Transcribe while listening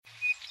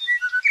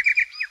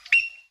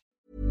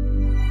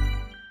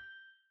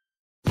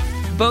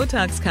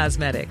Botox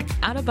Cosmetic,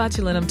 out of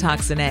botulinum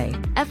toxin A,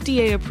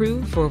 FDA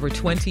approved for over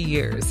 20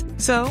 years.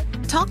 So,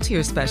 talk to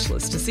your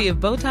specialist to see if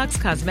Botox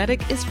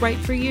Cosmetic is right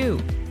for you.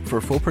 For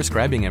full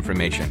prescribing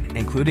information,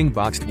 including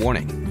boxed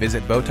warning,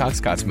 visit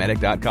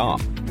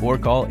BotoxCosmetic.com or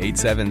call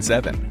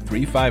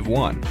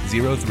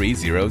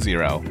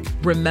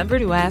 877-351-0300. Remember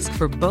to ask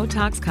for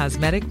Botox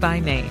Cosmetic by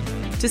name.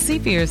 To see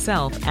for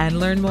yourself and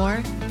learn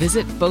more,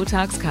 visit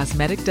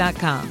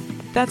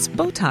BotoxCosmetic.com. That's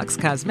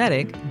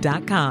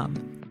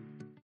BotoxCosmetic.com.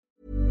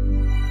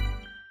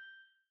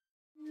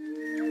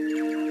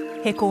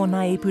 He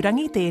kōna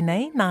ipurangi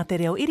tēnei nā te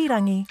reo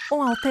irirangi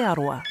o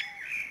Aotearoa.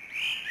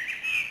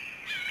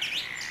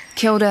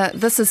 Kia ora,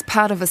 this is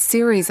part of a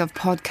series of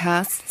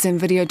podcasts and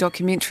video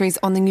documentaries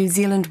on the New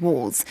Zealand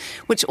Wars,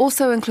 which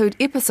also include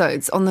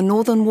episodes on the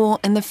Northern War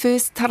and the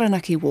First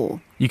Taranaki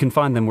War. You can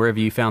find them wherever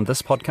you found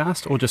this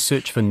podcast or just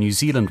search for New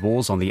Zealand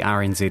Wars on the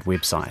RNZ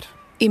website.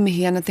 I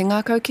mihi ana te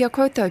ngākau kia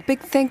koutou.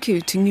 Big thank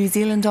you to New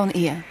Zealand On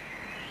Air.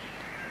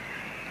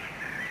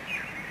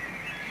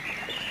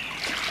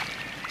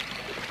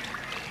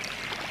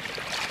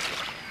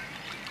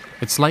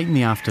 It's late in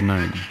the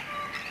afternoon,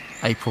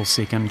 April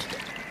 2nd,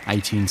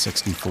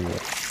 1864.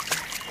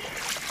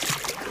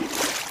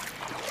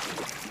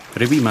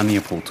 Rewi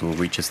Maniapoto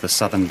reaches the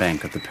southern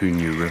bank of the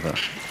Pūniu River.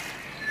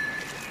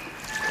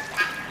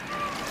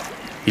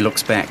 He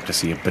looks back to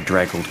see a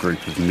bedraggled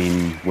group of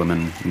men,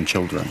 women and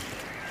children.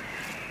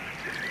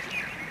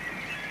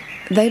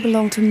 They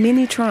belong to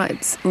many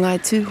tribes, Ngai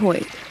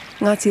Tūhoi,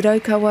 Ngāti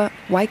Raukawa,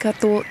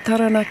 Waikato,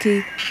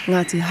 Taranaki,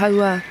 Ngāti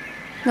Haua,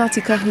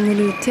 Ngāti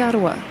Kahungunu Te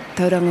Arawa,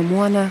 Tauranga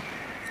Moana,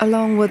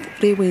 along with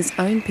Rewe's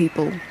own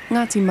people,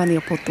 Ngāti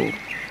Maniapoto.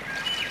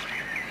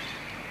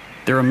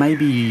 There are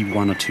maybe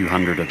 100 or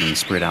 200 of them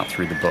spread out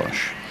through the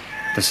bush,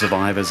 the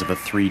survivors of a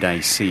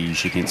 3-day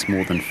siege against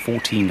more than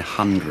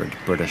 1,400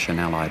 British and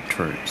Allied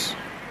troops.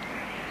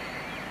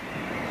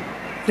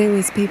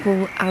 Rewe's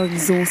people are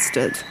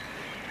exhausted.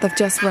 They've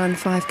just run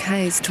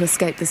 5Ks to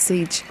escape the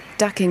siege,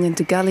 ducking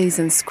into gullies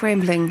and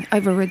scrambling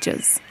over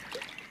ridges.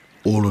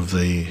 All of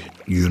the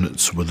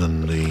units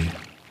within the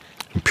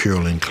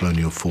Imperial and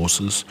colonial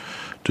forces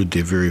did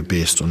their very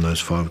best on those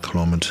 5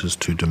 kilometres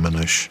to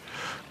diminish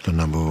the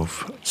number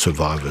of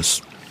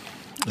survivors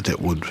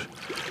that would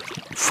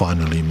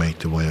finally make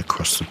their way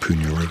across the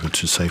Pūniu River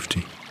to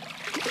safety.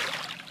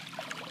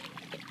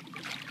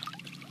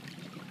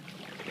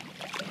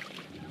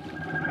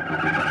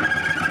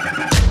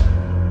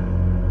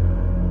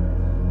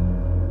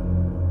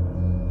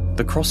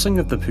 The crossing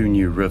of the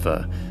Pūniu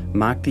River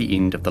marked the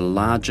end of the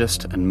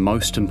largest and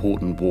most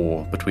important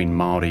war between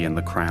Māori and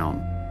the Crown,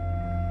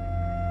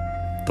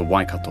 the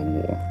Waikato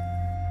War.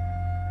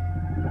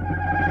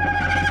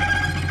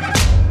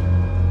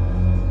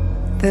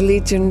 The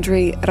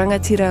legendary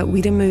rangatira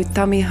Wiremu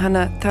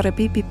Tamihana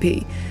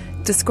Tarapipipi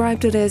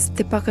described it as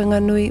Te Pakanga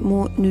Nui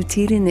mō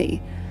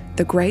Nutirini,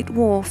 the Great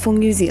War for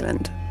New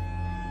Zealand.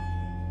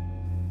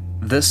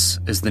 This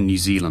is the New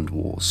Zealand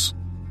Wars.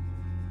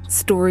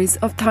 Stories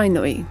of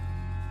Tainui.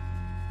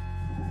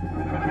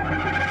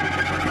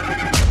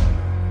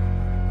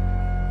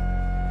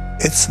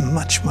 It's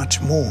much, much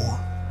more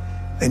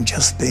than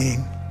just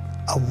being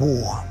a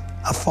war,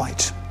 a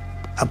fight,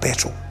 a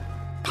battle.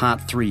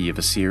 Part 3 of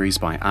a series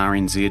by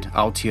RNZ,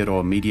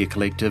 Aotearoa Media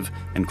Collective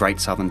and Great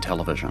Southern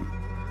Television.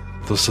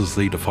 This is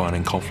the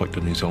defining conflict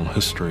in New Zealand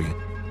history.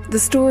 The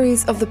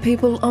stories of the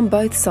people on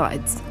both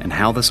sides. And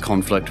how this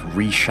conflict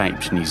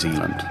reshaped New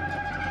Zealand.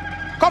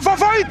 Ka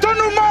whawhai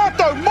tonu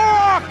mātou,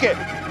 moake,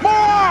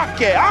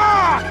 moake,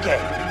 ake!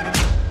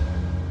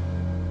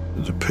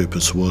 The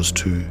purpose was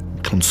to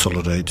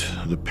consolidate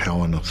the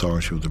power and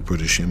authority of the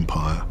British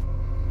Empire.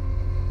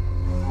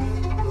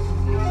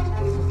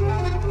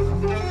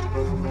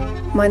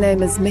 My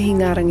name is Mihi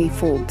Ngarangi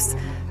Forbes.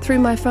 Through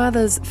my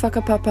father's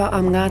whakapapa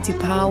am Ngāti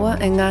Pāwa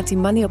and Ngāti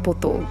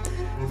Maniapoto,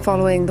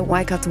 following the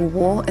Waikato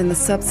War and the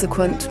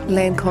subsequent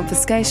land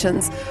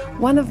confiscations,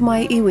 one of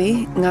my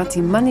iwi,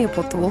 Ngāti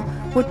Maniapoto,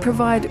 would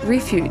provide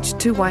refuge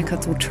to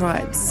Waikato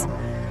tribes.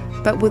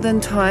 But within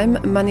time,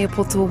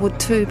 Maniapoto would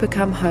too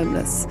become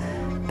homeless.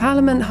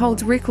 Parliament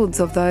holds records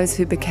of those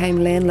who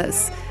became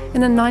landless,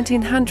 and in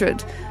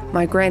 1900,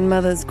 my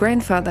grandmother's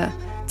grandfather,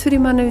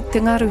 Turimanu Te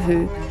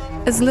Ngaruhu,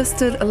 is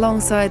listed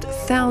alongside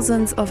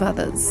thousands of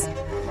others.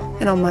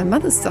 And on my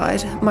mother's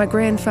side, my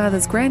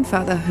grandfather's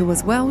grandfather, who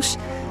was Welsh,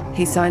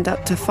 he signed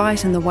up to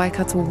fight in the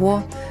Waikato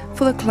War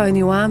for the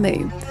colonial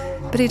army,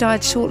 but he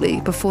died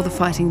shortly before the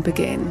fighting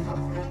began.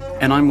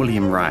 And I'm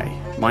William Ray.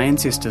 My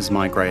ancestors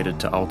migrated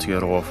to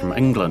Aotearoa from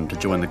England to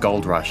join the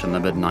gold rush in the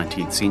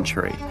mid-19th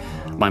century.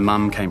 My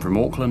mum came from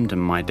Auckland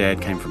and my dad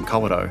came from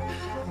Kawerau,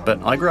 but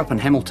I grew up in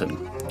Hamilton,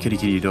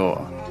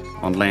 Kirikiriroa,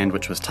 on land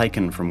which was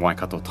taken from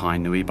Waikato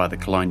Tainui by the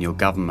colonial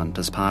government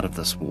as part of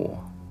this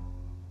war.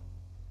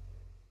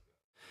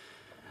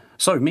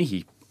 So,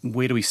 Mihi,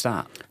 where do we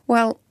start?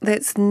 Well,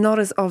 that's not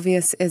as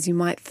obvious as you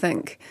might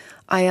think.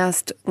 I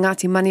asked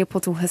Ngāti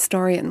Maniapoto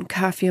historian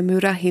Kawhia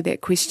Murahi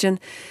that question,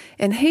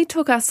 and he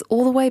took us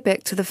all the way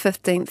back to the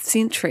 15th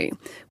century,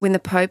 when the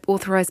Pope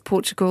authorised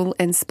Portugal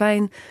and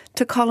Spain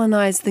to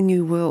colonise the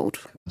New World.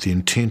 The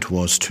intent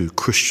was to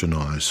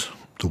Christianise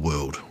the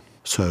world.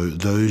 So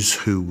those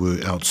who were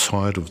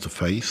outside of the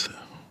faith,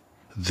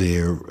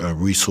 their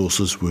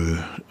resources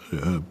were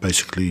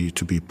basically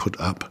to be put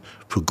up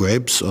for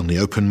grabs on the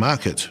open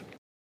market.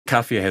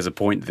 Kawhia has a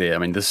point there. I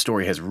mean, this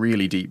story has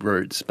really deep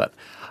roots, but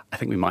I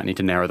think we might need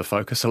to narrow the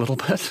focus a little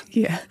bit.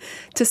 Yeah.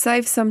 To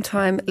save some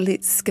time,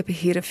 let's skip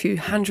ahead a few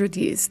hundred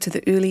years to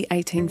the early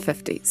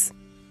 1850s.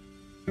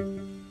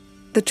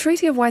 The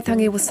Treaty of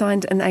Waitangi was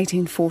signed in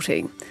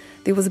 1840.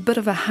 There was a bit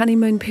of a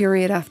honeymoon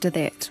period after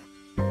that.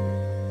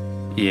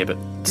 Yeah, but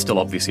still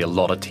obviously a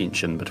lot of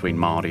tension between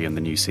Māori and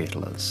the new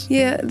settlers.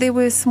 Yeah, there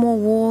were small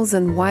wars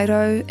in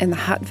Wairau and the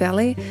Hutt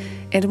Valley,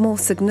 and a more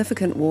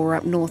significant war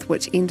up north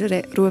which ended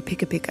at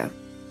Ruapekapeka.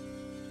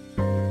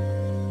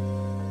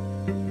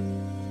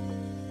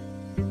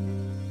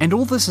 And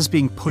all this is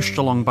being pushed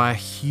along by a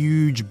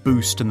huge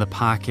boost in the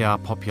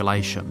Pākehā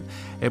population.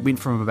 It went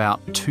from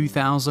about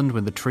 2,000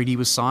 when the treaty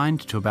was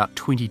signed to about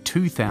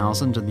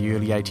 22,000 in the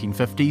early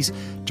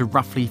 1850s to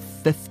roughly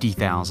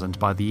 50,000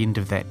 by the end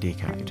of that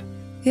decade.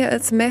 Yeah,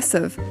 it's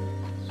massive.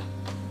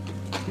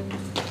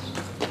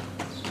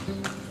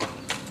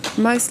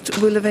 Most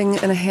were living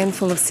in a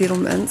handful of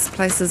settlements,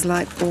 places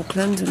like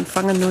Auckland and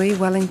Whanganui,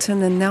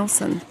 Wellington and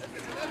Nelson.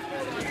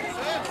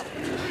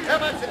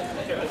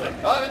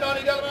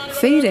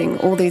 Feeding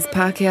all these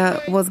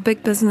Pākehā was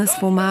big business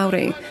for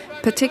Māori,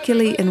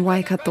 particularly in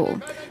Waikato,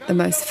 the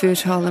most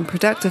fertile and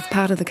productive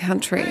part of the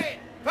country.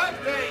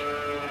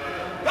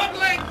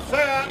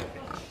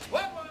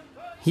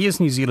 Here's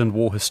New Zealand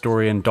war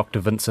historian Dr.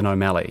 Vincent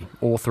O'Malley,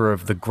 author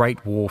of The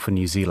Great War for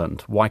New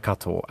Zealand,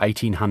 Waikato,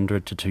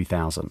 1800 to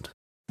 2000.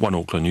 One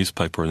Auckland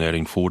newspaper in the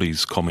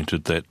 1840s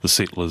commented that the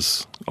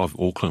settlers of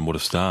Auckland would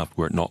have starved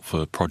were it not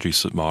for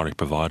produce that Māori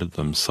provided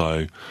them.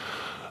 So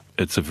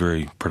it's a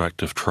very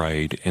productive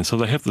trade. And so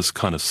they have this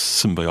kind of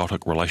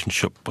symbiotic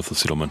relationship with the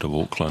settlement of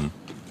Auckland.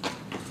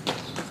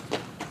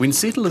 When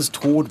settlers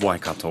toured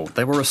Waikato,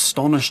 they were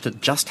astonished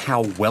at just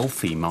how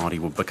wealthy Māori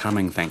were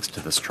becoming thanks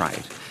to this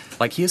trade.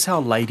 Like, here's how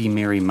Lady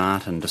Mary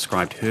Martin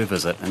described her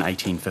visit in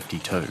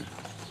 1852.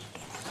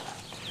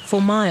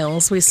 For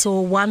miles, we saw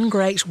one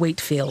great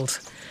wheat field.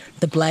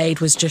 The blade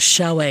was just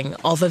showing,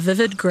 of a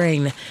vivid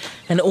green,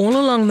 and all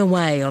along the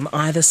way on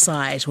either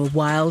side were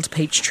wild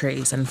peach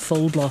trees in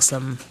full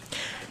blossom.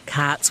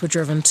 Carts were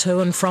driven to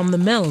and from the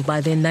mill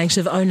by their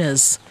native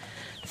owners.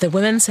 The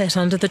women sat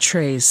under the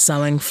trees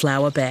sewing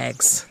flour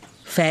bags.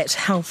 Fat,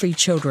 healthy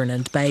children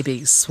and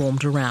babies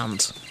swarmed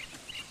around.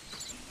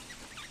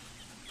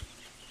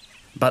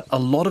 But a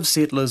lot of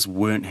settlers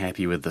weren't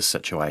happy with this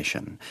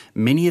situation.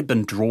 Many had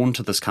been drawn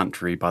to this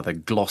country by the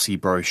glossy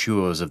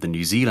brochures of the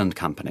New Zealand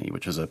Company,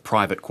 which was a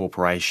private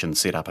corporation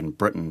set up in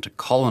Britain to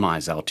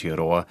colonise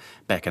Aotearoa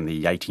back in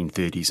the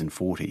 1830s and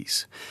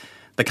 40s.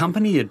 The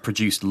company had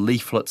produced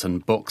leaflets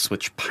and books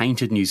which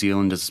painted New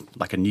Zealand as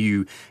like a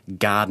new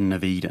Garden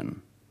of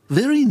Eden.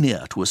 Very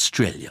near to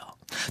Australia,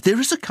 there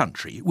is a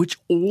country which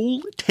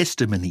all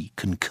testimony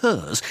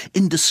concurs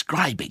in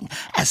describing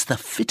as the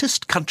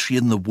fittest country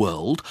in the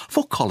world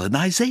for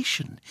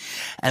colonisation,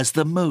 as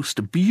the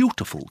most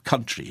beautiful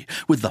country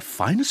with the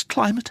finest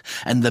climate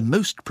and the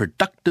most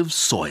productive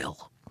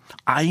soil.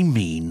 I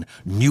mean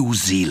New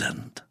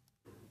Zealand.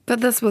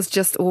 But this was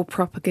just all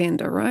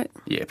propaganda, right?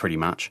 Yeah, pretty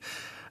much.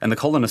 And the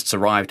colonists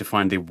arrived to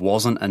find there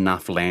wasn't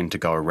enough land to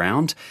go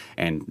around,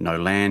 and no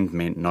land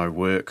meant no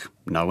work,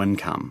 no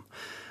income.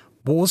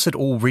 Wars had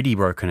already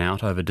broken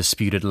out over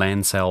disputed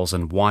land sales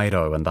in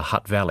Wairau and the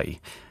Hutt Valley.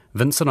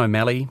 Vincent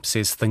O'Malley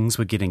says things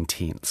were getting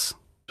tense.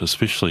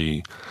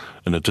 Especially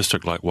in a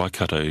district like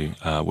Waikato,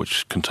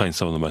 which contains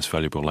some of the most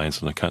valuable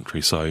lands in the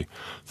country. So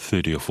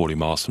 30 or 40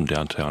 miles from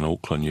downtown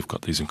Auckland, you've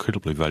got these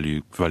incredibly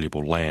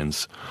valuable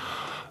lands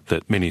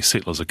that many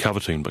settlers are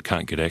coveting but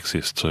can't get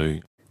access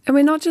to. And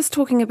we're not just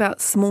talking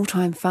about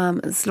small-time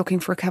farmers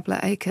looking for a couple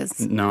of acres.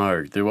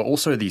 No, there were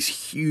also these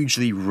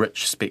hugely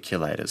rich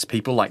speculators,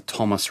 people like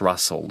Thomas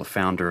Russell, the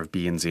founder of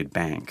BNZ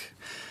Bank.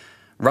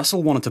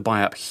 Russell wanted to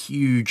buy up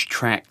huge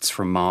tracts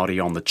from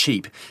Māori on the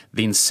cheap,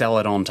 then sell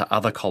it on to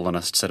other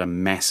colonists at a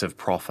massive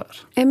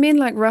profit. And men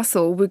like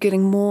Russell were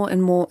getting more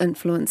and more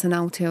influence in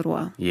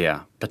Aotearoa.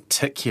 Yeah,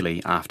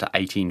 particularly after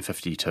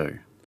 1852.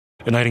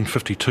 In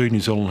 1852, New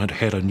Zealand had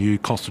had a new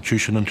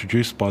constitution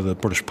introduced by the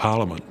British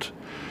Parliament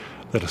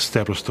that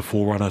established the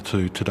forerunner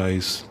to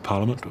today's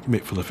Parliament. It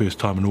met for the first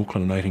time in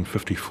Auckland in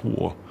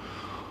 1854.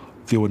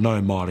 There were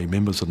no Māori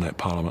members in that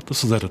Parliament.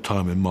 This is at a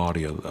time when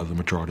Māori are the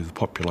majority of the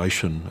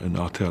population in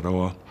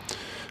Aotearoa.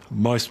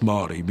 Most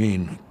Māori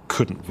men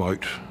couldn't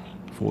vote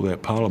for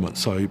that Parliament.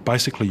 So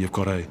basically you've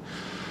got a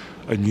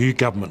new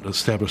government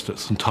established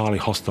that's entirely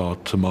hostile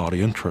to Māori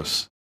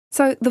interests.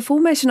 So the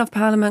formation of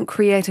Parliament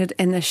created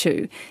an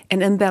issue,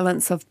 an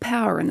imbalance of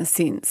power in a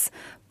sense.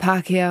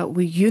 Pākehā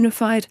were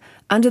unified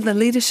under the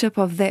leadership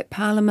of that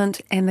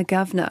Parliament and the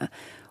Governor,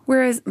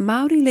 whereas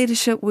Māori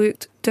leadership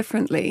worked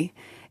differently.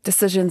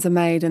 Decisions are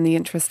made in the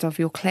interest of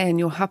your clan,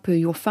 your hapu,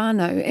 your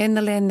whānau, and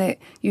the land that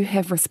you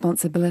have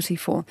responsibility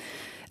for.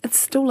 It's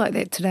still like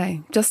that today,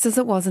 just as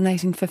it was in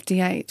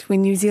 1858,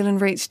 when New Zealand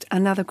reached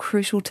another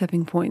crucial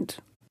tipping point.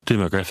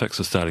 Demographics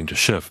are starting to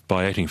shift.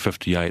 By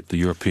 1858, the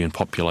European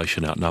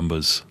population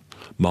outnumbers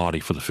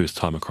Māori for the first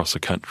time across the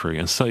country.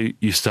 And so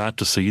you start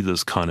to see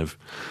this kind of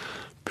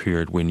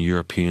period when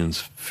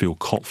Europeans feel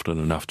confident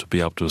enough to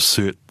be able to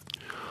assert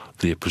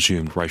their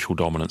presumed racial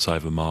dominance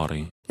over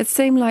Māori. It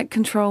seemed like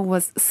control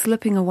was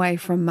slipping away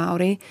from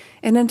Māori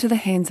and into the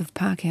hands of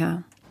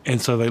Pākehā.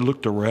 And so they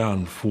looked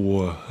around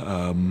for,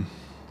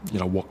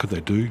 what could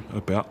they do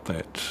about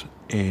that?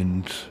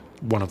 And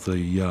one of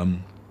the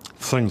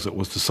things that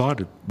was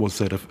decided was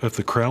that if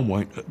the Crown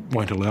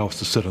won't allow us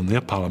to sit in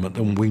their parliament,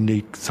 then we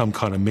need some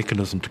kind of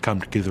mechanism to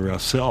come together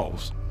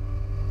ourselves.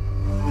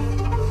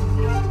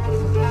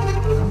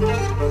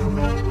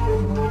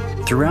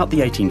 Throughout the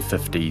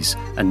 1850s,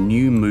 a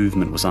new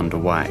movement was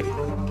underway.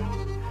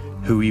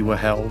 Hui were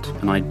held,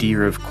 an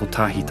idea of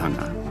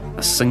kotahitanga,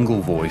 a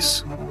single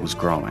voice, was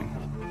growing.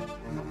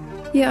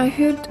 Yeah, I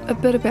heard a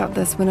bit about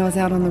this when I was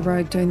out on the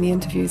road doing the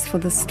interviews for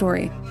this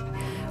story.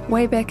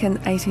 Way back in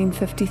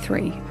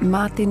 1853,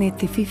 Mātene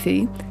Te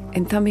Whiwhi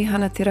and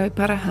Tamihana Te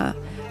Rauparaha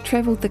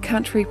travelled the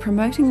country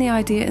promoting the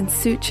idea and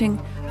searching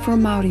for a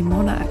Māori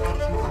monarch.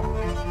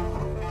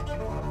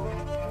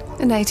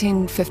 In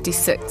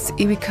 1856,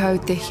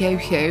 Iwiko Te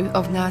Hiauhiau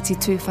of Ngāti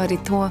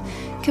Tūwharetoa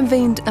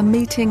convened a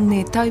meeting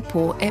near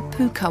Taupo at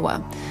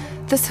Pukawa.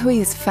 This hui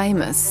is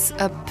famous,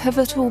 a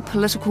pivotal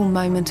political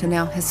moment in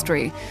our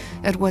history.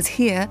 It was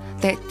here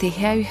that Te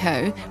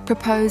Hiauhiau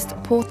proposed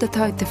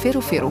Pōtatau Te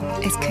Wherowhero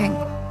as king.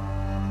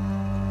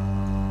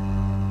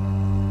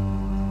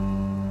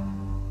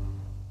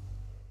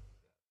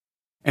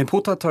 And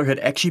Pōtatau had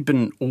actually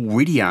been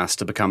already asked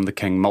to become the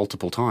king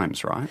multiple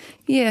times, right?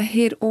 Yeah,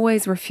 he had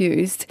always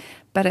refused,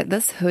 but at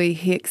this hui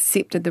he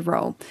accepted the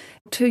role.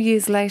 2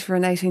 years later,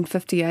 in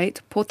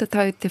 1858,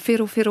 Pōtatau Te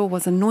Wherowhero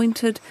was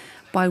anointed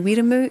by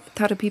Wiremu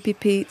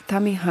Tarapipipi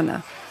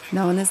Tamihana,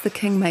 known as the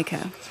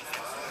Kingmaker.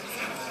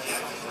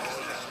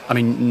 I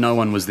mean, no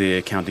one was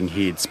there counting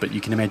heads, but you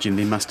can imagine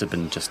there must have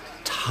been just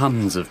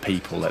tons of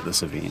people at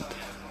this event.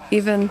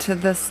 Even to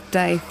this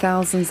day,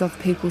 thousands of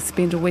people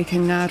spend a week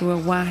in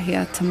Ngārua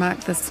Wāhia to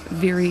mark this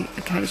very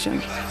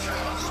occasion.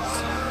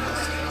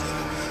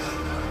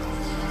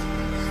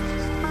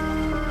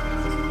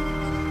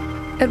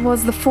 It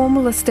was the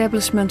formal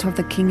establishment of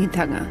the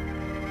kingitanga,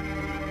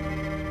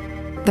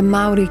 the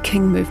Māori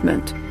King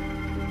movement.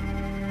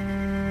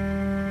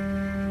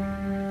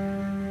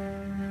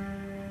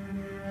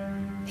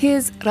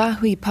 Here's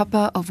Rahui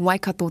Papa of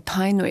Waikato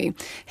Tainui.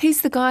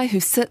 He's the guy who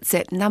sits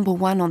at number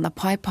 1 on the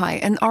Pai,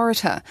 an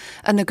orator,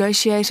 a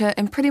negotiator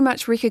and pretty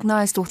much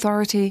recognised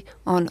authority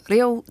on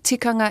reo,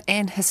 tikanga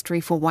and history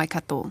for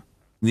Waikato.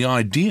 The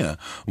idea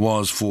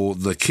was for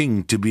the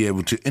king to be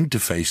able to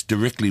interface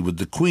directly with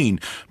the queen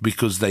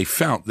because they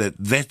felt that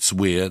that's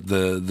where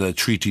the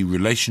treaty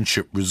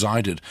relationship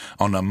resided,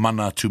 on a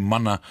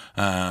mana-to-mana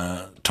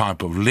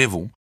type of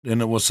level. And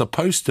it was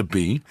supposed to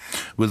be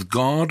with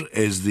God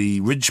as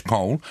the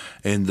ridgepole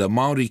and the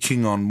Māori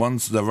king on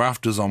the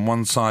rafters on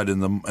one side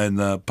and the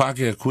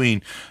Pākehā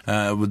queen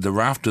with the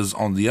rafters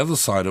on the other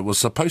side. It was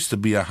supposed to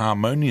be a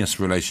harmonious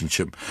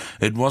relationship.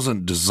 It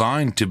wasn't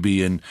designed to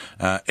be an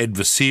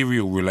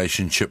adversarial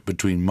relationship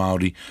between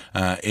Māori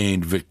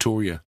and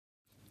Victoria.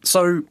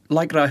 So,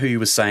 like Rahui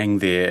was saying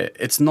there,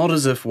 it's not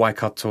as if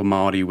Waikato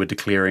Māori were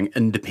declaring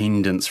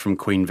independence from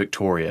Queen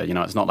Victoria. You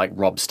know, it's not like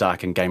Robb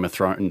Stark in Game of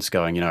Thrones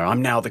going,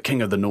 I'm now the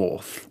king of the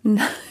north.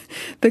 No,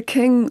 the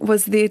king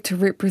was there to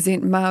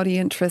represent Māori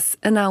interests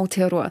in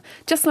Aotearoa,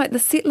 just like the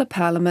settler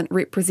parliament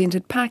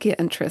represented Pākehā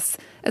interests.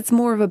 It's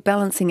more of a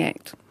balancing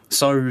act.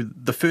 So,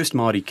 the first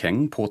Māori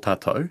king,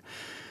 Pōtatau,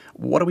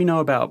 what do we know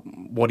about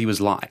what he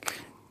was like?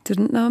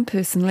 Didn't know him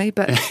personally,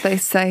 but they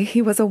say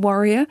he was a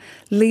warrior,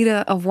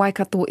 leader of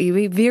Waikato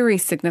iwi, very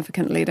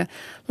significant leader.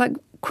 Like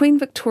Queen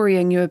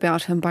Victoria knew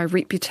about him by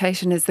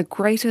reputation as the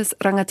greatest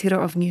rangatira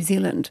of New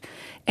Zealand.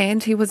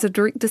 And he was a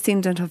direct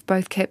descendant of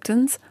both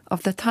captains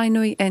of the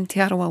Tainui and Te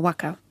Arawa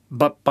Waka.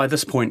 But by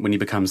this point, when he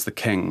becomes the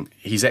king,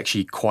 he's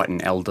actually quite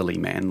an elderly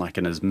man, like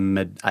in his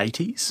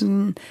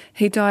mid-80s.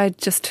 He died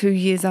just 2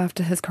 years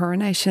after his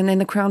coronation,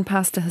 and the crown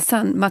passed to his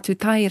son,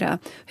 Matutaira,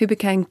 who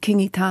became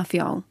Kingi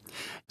Tāwhiao.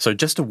 So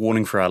just a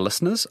warning for our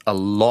listeners, a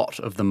lot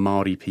of the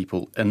Māori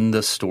people in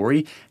this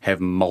story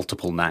have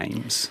multiple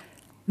names.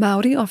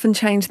 Māori often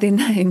change their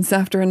names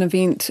after an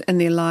event in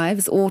their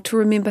lives or to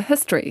remember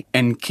history.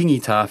 And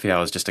Kingi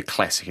Tāwhiao is just a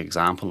classic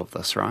example of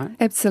this, right?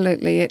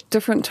 Absolutely. At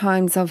different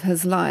times of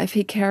his life,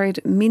 he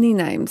carried many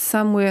names.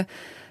 Some were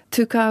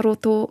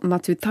Tukaroto,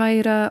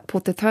 Matutaira,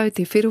 Pōtatau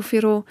Te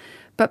Wherowhero,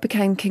 but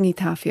became Kingi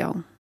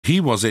Tāwhiao. He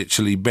was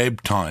actually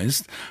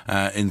baptised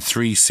in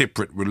 3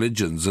 separate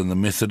religions, in the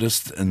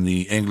Methodist, in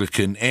the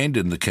Anglican and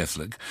in the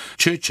Catholic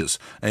churches.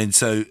 And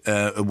so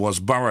it was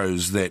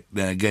Burroughs that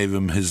gave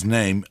him his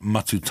name,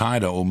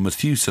 Matutaira or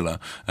Methuselah,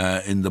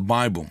 in the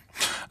Bible.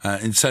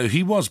 And so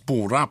he was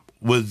brought up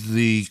with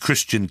the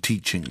Christian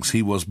teachings.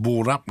 He was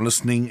brought up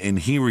listening and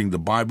hearing the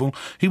Bible.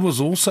 He was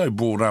also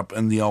brought up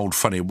in the old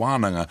whare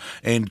wānanga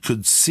and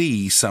could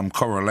see some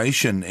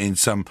correlation and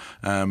some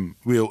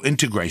real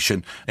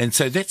integration. And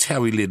so that's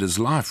how he led his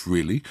life,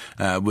 really,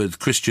 with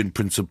Christian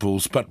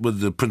principles, but with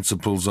the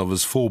principles of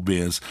his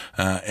forebears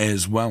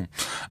as well.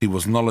 He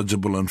was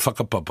knowledgeable in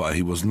whakapapa.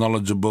 He was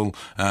knowledgeable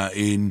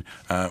in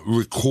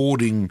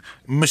recording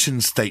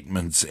mission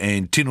statements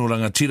and tino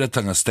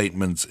rangatiratanga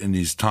statements in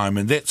his time.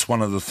 And that's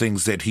one of the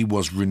things that he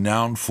was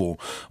renowned for,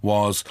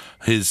 was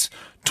his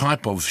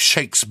type of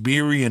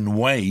Shakespearean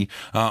way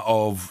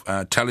of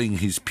telling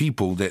his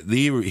people that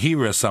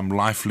here are some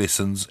life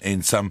lessons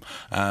and some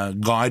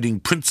guiding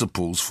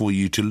principles for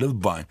you to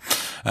live by.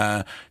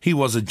 He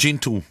was a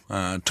gentle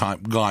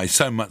type guy,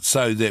 so much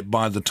so that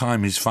by the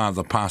time his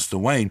father passed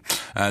away,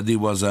 there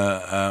was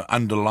a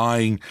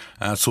underlying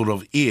sort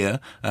of air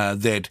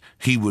that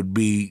he would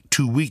be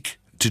too weak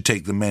to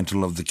take the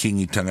mantle of the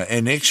kingitanga.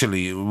 And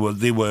actually,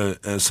 there were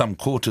some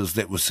quarters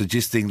that were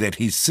suggesting that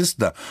his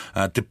sister,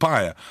 Te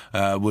Paia,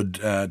 would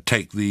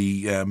take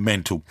the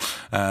mantle.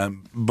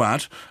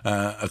 But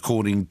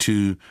according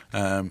to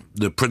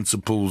the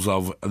principles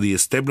of the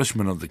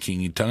establishment of the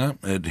kingitanga,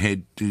 it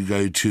had to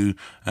go to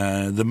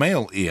the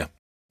male heir.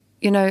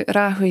 You know,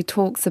 Rahui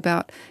talks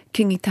about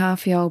Kingi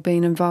Tāwhiao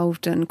being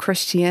involved in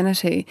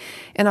Christianity,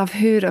 and I've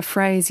heard a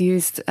phrase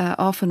used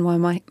often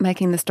while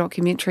making this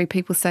documentary.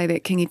 People say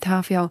that Kingi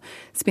Tāwhiao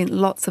spent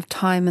lots of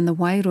time in the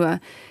Wairua,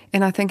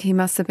 and I think he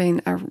must have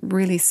been a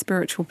really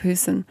spiritual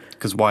person.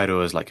 Because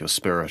Wairua is like your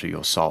spirit or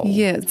your soul.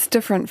 Yeah, it's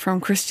different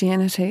from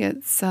Christianity.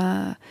 It's,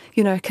 a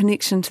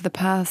connection to the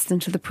past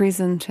and to the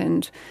present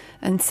and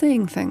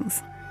seeing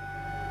things.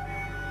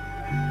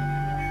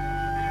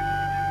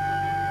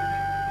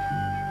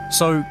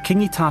 So,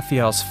 Kingi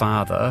Tāwhiao's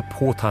father,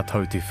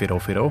 Pōtātou Te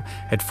Wherowhero,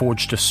 had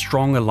forged a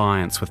strong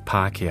alliance with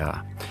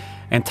Pākehā,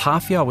 and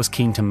Tāwhiao was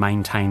keen to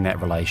maintain that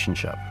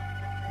relationship.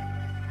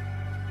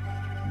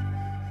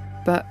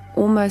 But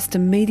almost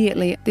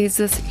immediately, there's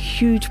this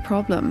huge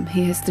problem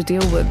he has to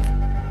deal with.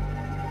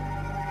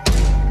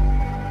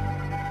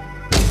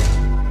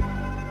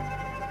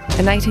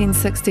 In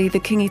 1860, the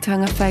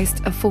kingitanga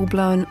faced a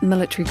full-blown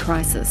military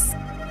crisis.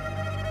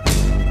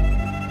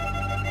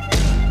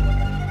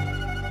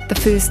 The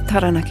First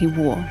Taranaki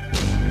War.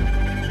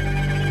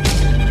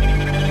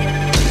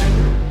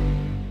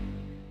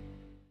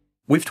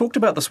 We've talked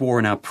about this war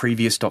in our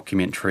previous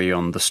documentary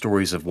on the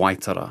stories of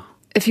Waitara.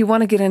 If you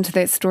want to get into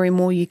that story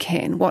more, you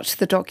can. Watch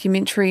the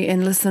documentary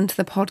and listen to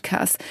the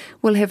podcast.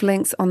 We'll have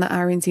links on the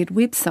RNZ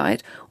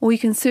website, or you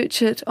can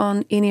search it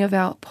on any of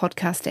our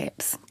podcast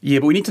apps. Yeah,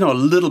 but we need to know a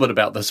little bit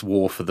about this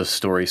war for this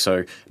story,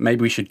 so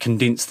maybe we should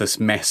condense this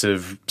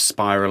massive,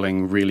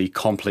 spiralling, really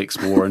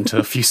complex war into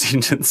a few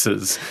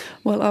sentences.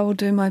 Well, I will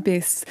do my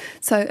best.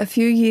 So, a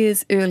few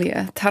years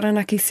earlier,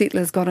 Taranaki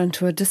settlers got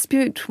into a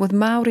dispute with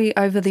Māori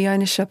over the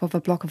ownership of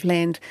a block of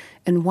land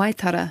in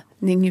Waitara,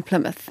 near New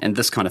Plymouth. And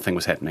this kind of thing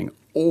was happening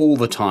all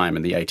the time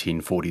in the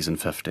 1840s and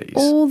 50s.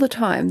 All the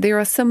time. There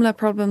are similar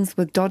problems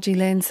with dodgy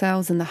land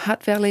sales in the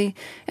Hutt Valley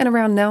and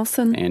around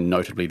Nelson. And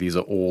notably, these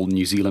are all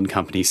New Zealand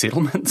company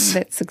settlements.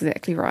 That's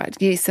exactly right.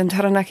 Yes, in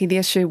Taranaki the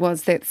issue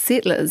was that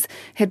settlers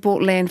had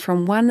bought land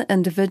from one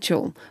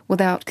individual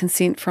without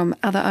consent from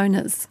other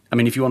owners. I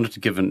mean, if you wanted to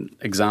give an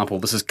example,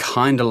 this is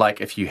kind of like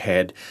if you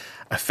had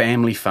a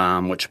family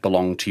farm which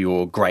belonged to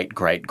your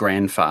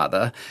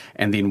great-great-grandfather,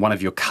 and then one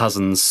of your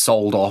cousins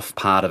sold off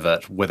part of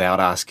it without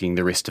asking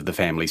the rest of the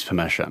family's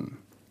permission.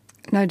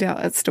 No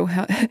doubt it's still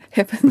how it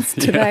happens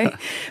today. Yeah.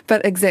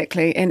 But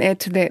exactly, and add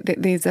to that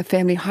there's a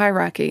family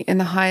hierarchy, and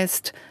the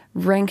highest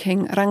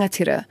ranking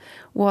rangatira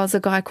was a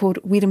guy called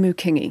Wiremu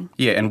Kingi.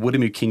 Yeah, and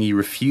Wiremu Kingi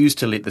refused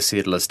to let the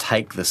settlers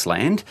take this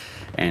land,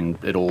 and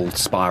it all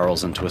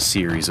spirals into a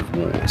series of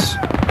wars.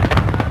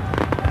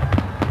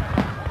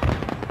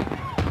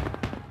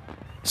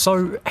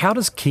 So, how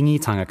does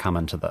kingitanga come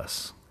into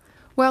this?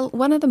 Well,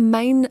 one of the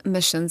main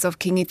missions of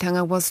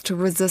kingitanga was to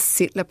resist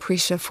settler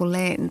pressure for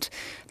land.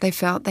 They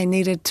felt they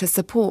needed to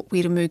support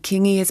Wiremu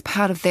Kingi as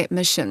part of that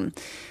mission.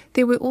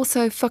 There were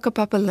also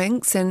whakapapa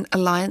links and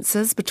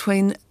alliances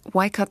between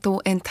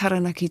Waikato and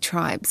Taranaki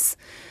tribes.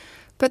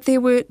 But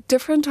there were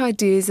different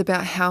ideas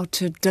about how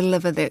to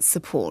deliver that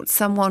support.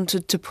 Some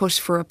wanted to push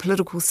for a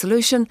political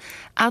solution.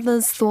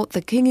 Others thought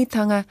the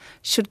kingitanga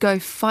should go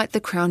fight the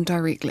Crown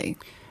directly.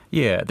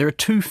 Yeah, there are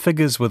two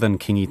figures within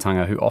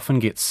kingitanga who often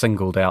get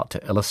singled out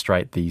to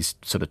illustrate these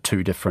sort of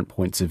two different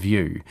points of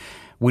view.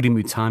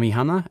 Wiremu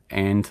Tāmihana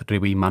and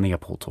Rewi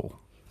Maniapoto.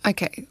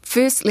 Okay,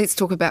 first let's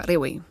talk about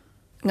Rewi.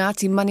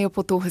 Ngāti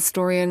Maniapoto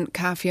historian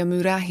Kawhia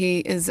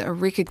Murahi is a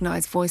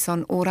recognised voice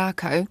on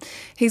Ōrākau.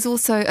 He's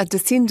also a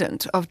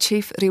descendant of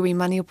Chief Rewi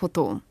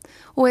Maniapoto,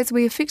 or as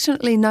we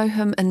affectionately know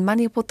him in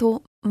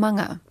Maniapoto,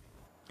 Manga.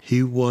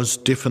 He was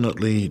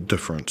definitely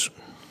different.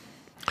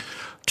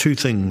 Two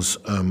things,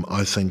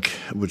 I think,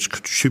 which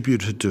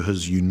contributed to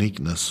his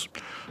uniqueness.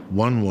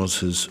 One was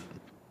his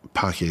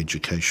Pākehā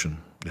education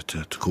at Te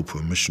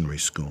Kopua Missionary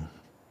School.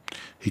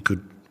 He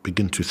could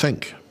begin to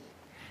think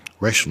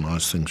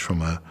rationalise things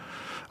from a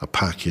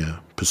Pākehā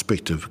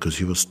perspective because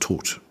he was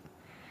taught.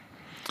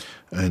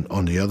 And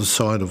on the other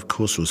side, of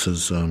course, was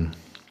his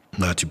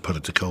Ngāti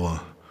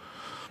Paratakawa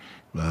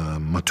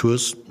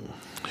matuas,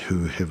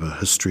 who have a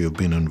history of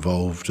being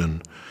involved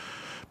in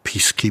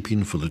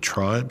peacekeeping for the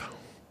tribe.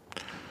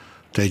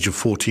 At the age of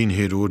 14,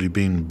 he had already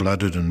been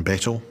blooded in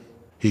battle.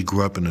 He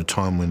grew up in a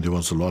time when there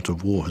was a lot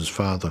of war. His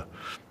father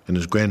and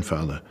his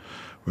grandfather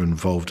were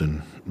involved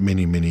in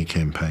many, many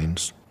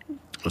campaigns.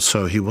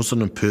 So he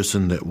wasn't a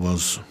person that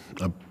was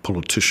a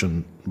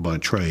politician by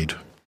trade.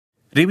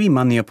 Rewi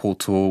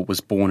Maniapoto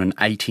was born in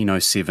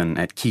 1807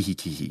 at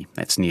Kihikihi,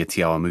 that's near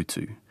Te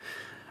Awamutu.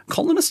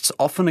 Colonists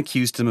often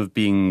accused him of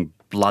being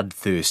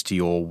bloodthirsty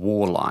or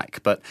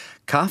warlike, but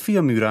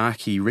Kawhia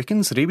Muraki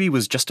reckons Rewi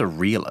was just a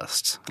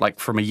realist. Like,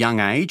 from a young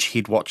age,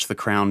 he'd watched the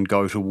Crown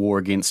go to war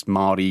against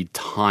Māori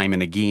time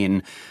and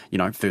again,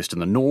 first in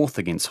the north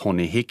against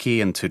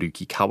Honeheke and Te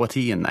Ruki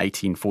Kawati in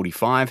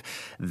 1845,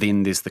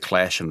 then there's the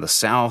clash in the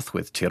south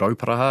with Te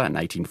Rauparaha in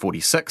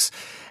 1846,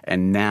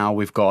 and now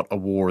we've got a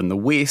war in the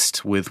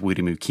west with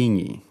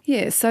Wiremu-Kingi.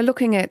 Yeah, so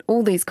looking at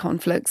all these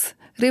conflicts,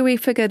 Rewi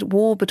figured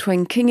war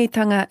between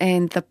Kingitanga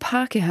and the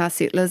Pākehā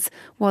settlers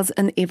was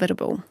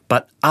inevitable.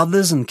 But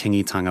others in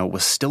Kingitanga were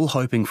still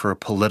hoping for a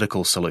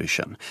political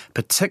solution,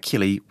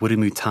 particularly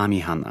Wiremu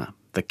Tamihana,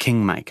 the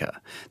kingmaker,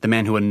 the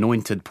man who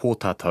anointed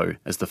Pōtātou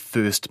as the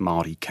first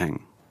Māori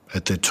king.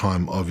 At that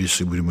time,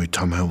 obviously, Wiremu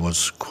Tamihana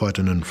was quite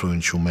an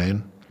influential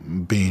man,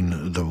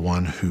 being the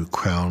one who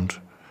crowned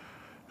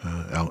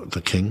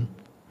the king,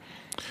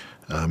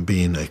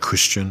 being a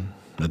Christian,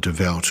 a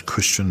devout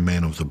Christian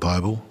man of the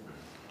Bible,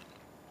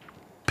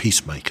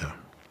 peacemaker,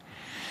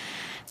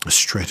 a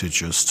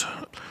strategist,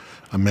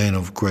 a man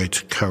of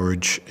great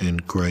courage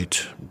and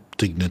great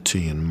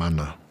dignity and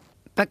mana.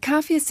 But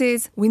Kawhia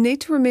says we need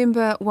to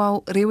remember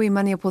while Rewi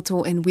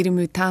Maniapoto and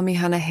Wiremu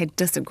Tamihana had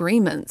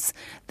disagreements,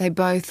 they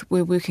both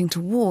were working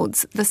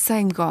towards the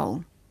same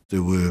goal.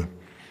 There were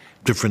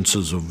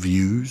differences of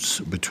views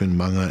between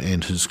Manga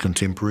and his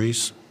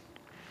contemporaries,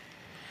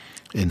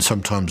 and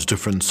sometimes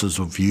differences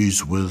of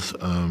views with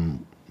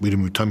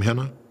Wiremu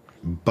Tamihana,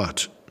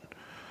 but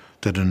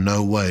that in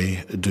no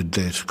way did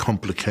that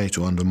complicate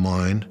or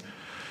undermine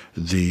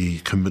the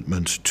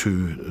commitment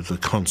to the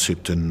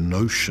concept and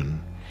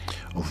notion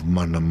of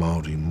mana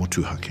Māori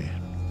motuhake.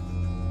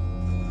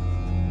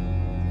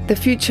 The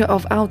future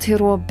of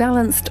Aotearoa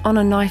balanced on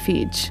a knife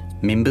edge.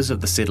 Members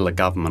of the settler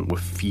government were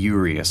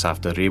furious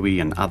after Rewi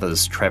and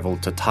others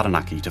travelled to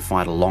Taranaki to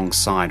fight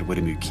alongside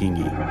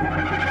Wiremu-Kingi.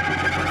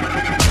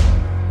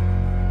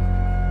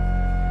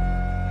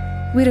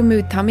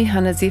 Wiremu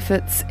Tamihana's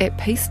efforts at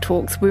peace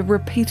talks were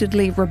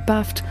repeatedly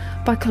rebuffed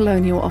by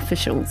colonial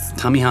officials.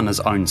 Tamihana's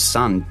own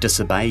son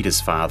disobeyed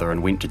his father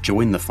and went to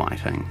join the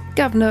fighting.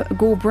 Governor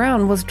Gore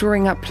Brown was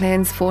drawing up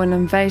plans for an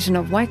invasion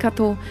of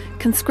Waikato,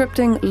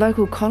 conscripting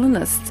local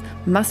colonists,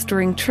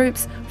 mustering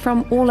troops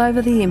from all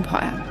over the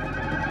empire.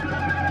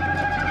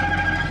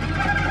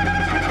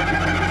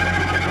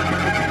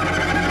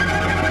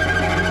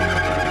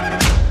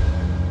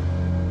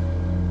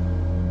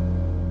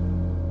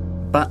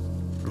 But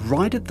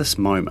right at this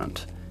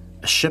moment,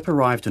 a ship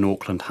arrived in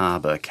Auckland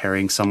Harbour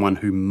carrying someone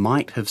who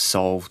might have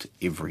solved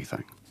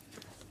everything.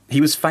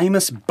 He was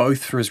famous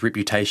both for his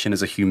reputation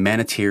as a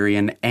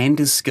humanitarian and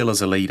his skill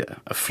as a leader,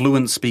 a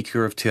fluent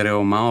speaker of te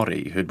reo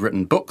Māori who'd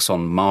written books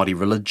on Māori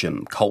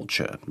religion,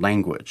 culture,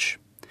 language.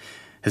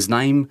 His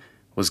name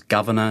was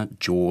Governor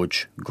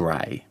George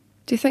Grey.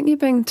 Do you think you're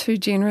being too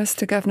generous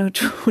to Governor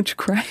George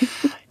Grey?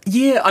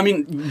 Yeah,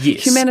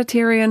 yes.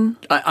 Humanitarian.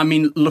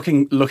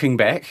 Looking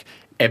back,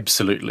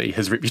 absolutely.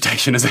 His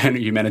reputation as a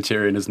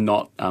humanitarian has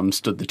not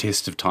stood the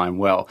test of time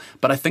well.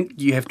 But I think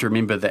you have to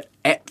remember that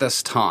at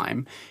this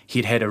time,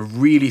 he'd had a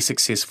really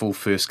successful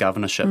first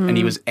governorship and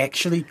he was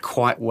actually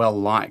quite well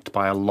liked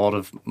by a lot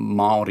of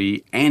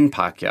Māori and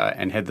Pākehā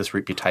and had this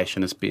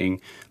reputation as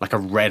being like a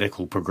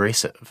radical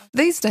progressive.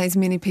 These days,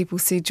 many people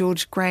see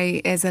George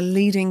Grey as a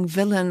leading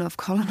villain of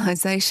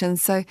colonisation,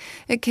 so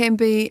it can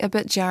be a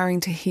bit jarring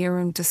to hear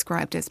him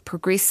described as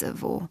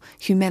progressive or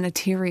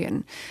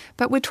humanitarian.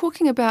 But we're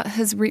talking about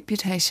his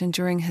reputation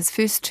during his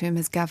first term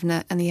as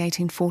governor in the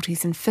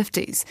 1840s and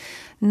 50s,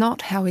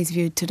 not how he's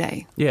viewed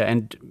today. Yeah,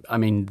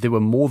 and there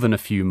were more than a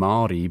few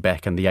Māori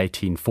back in the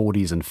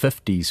 1840s and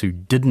 50s who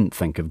didn't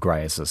think of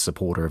Grey as a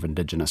supporter of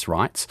Indigenous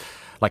rights.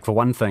 Like, for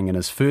one thing, in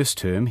his first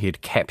term, he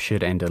had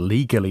captured and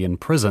illegally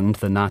imprisoned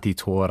the Ngāti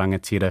Toa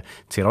Rangatira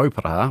Te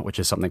Rauparaha, which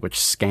is something which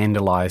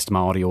scandalised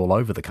Māori all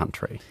over the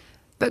country.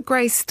 But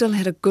Grey still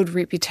had a good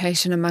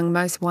reputation among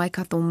most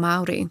Waikato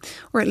Māori,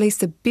 or at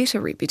least a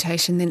better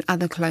reputation than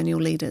other colonial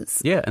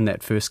leaders. Yeah, in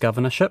that first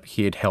governorship,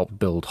 he had helped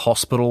build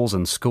hospitals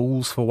and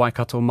schools for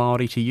Waikato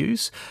Māori to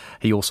use.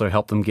 He also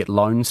helped them get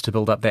loans to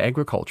build up their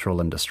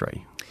agricultural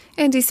industry.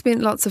 And he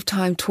spent lots of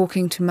time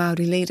talking to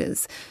Māori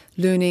leaders,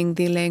 learning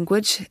their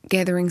language,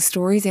 gathering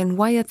stories and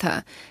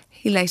waiata.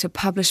 He later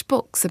published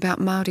books about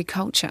Māori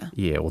culture.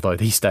 Yeah, although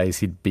these days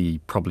he'd be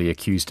probably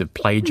accused of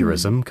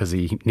plagiarism because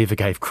he never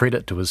gave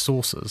credit to his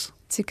sources.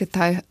 Tika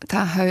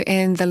Taho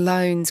and the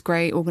loans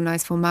Gray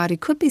organised for Māori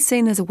could be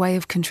seen as a way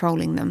of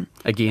controlling them.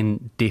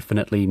 Again,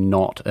 definitely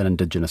not an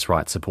Indigenous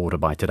rights supporter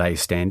by today's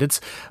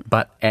standards,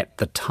 but at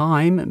the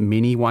time,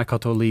 many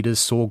Waikato leaders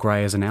saw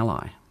Gray as an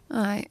ally.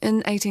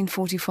 In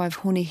 1845,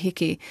 Hone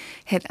Heke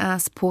had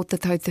asked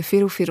Pōtatau Te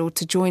Wherowhero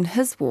to join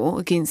his war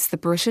against the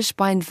British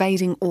by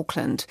invading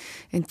Auckland,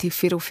 and Te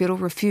Wherowhero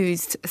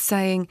refused,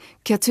 saying,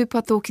 "Kia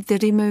tūpato ki te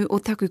rimu o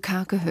taku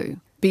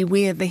kākahu,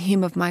 beware the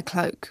hem of my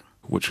cloak,"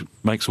 which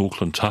makes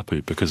Auckland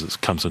tapu because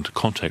it comes into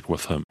contact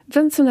with him.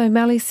 Vincent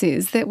O'Malley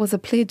says that was a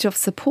pledge of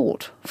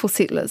support for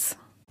settlers.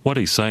 What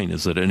he's saying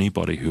is that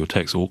anybody who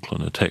attacks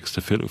Auckland attacks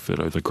Te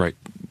Wherowhero, the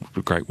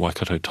great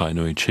Waikato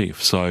Tainui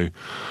chief. So,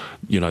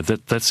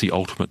 that's the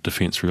ultimate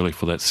defence really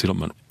for that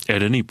settlement.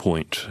 At any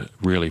point,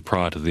 really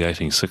prior to the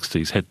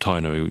 1860s, had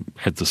Tainui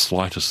had the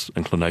slightest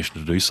inclination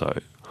to do so,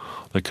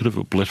 they could have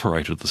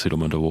obliterated the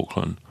settlement of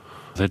Auckland.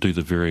 They do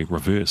the very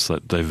reverse.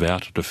 They vow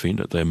to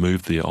defend it. They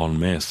move there en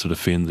masse to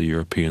defend the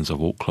Europeans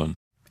of Auckland.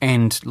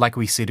 And, like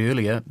we said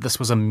earlier, this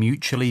was a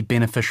mutually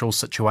beneficial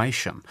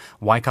situation.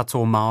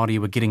 Waikato Māori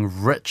were getting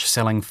rich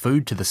selling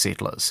food to the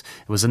settlers.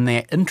 It was in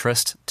their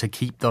interest to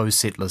keep those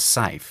settlers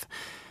safe.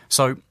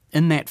 So,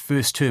 in that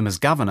first term as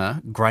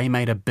governor, Gray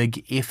made a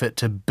big effort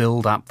to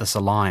build up this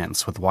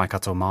alliance with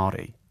Waikato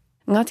Māori.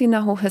 Ngāti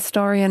Naho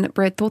historian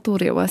Brad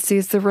Totorewa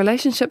says the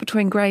relationship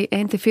between Gray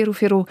and Te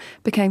Wherowhero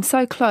became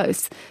so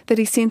close that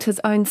he sent his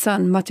own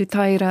son,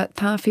 Matutaira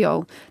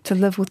Tāwhiao, to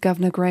live with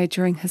Governor Gray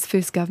during his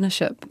first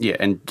governorship. Yeah,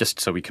 and just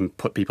so we can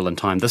put people in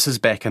time, this is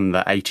back in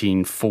the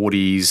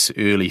 1840s,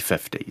 early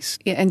 50s.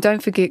 Yeah, and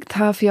don't forget,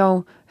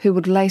 Tāwhiao, who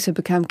would later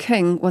become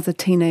king, was a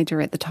teenager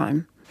at the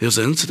time. There was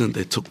an incident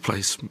that took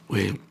place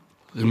where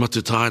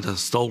Matutaira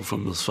stole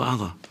from his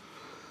father,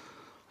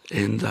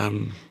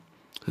 and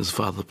his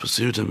father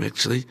pursued him,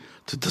 actually,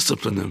 to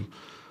discipline him.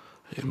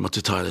 And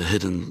Matutaira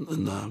hid in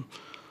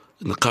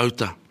the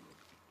kauta.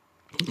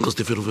 Because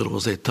Te Wherowhero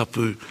was at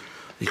tapu,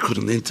 he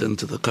couldn't enter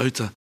into the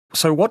kauta.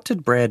 So what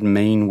did Brad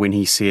mean when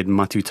he said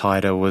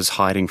Matutaira was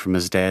hiding from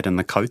his dad in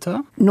the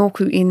kauta?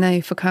 Nōku e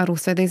nei whakaro,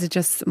 so these are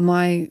just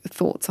my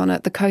thoughts on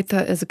it. The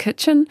kauta is a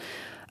kitchen.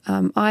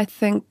 I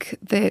think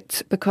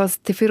that because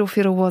Te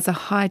Wherowhero was a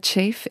high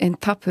chief and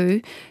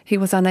tapu, he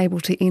was unable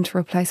to enter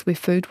a place where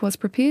food was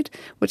prepared,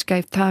 which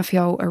gave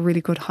Tāwhiao a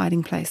really good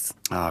hiding place.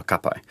 Ah,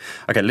 kapai.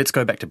 Okay, let's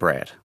go back to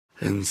Brad.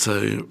 And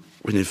so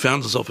when he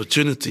found his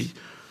opportunity,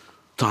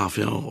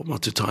 Tāwhiao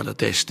Matutaira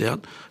dashed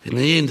out, and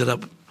he ended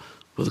up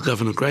with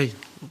Governor Gray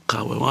of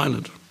Kawe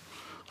Island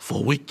for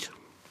a week.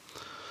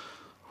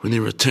 When he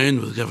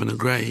returned with Governor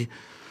Gray,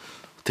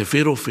 Te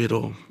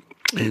Wherowhero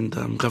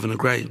and Governor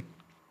Gray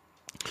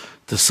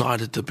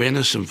decided to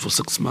banish him for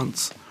 6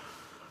 months.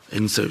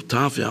 And so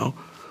Tāwhiao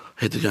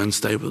had to go and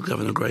stay with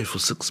Governor Gray for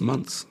 6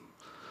 months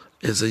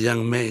as a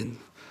young man.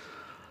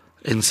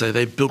 And so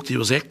he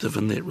was active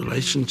in that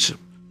relationship.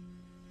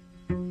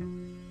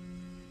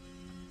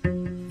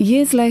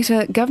 Years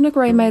later, Governor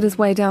Gray made his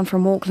way down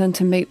from Auckland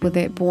to meet with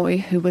that boy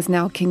who was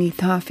now Kingi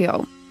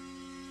Tāwhiao.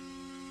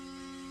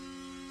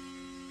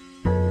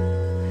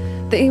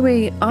 The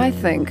iwi, I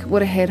think,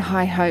 would have had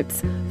high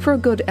hopes for a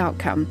good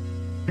outcome.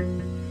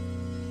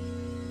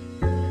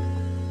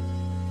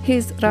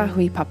 Here's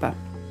Rahui Papa.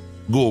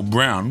 Gore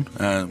Brown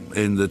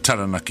in the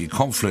Taranaki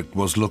conflict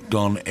was looked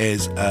on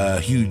as a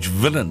huge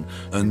villain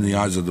in the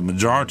eyes of the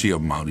majority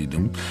of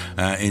Māoridom,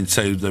 and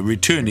so the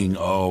returning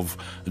of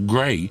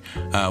Gray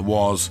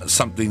was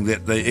something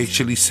that they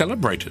actually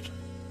celebrated.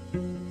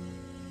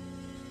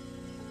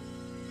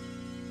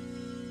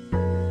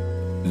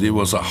 There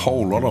was a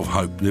whole lot of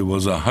hope. There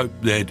was a hope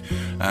that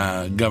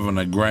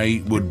Governor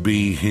Gray would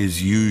be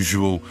his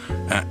usual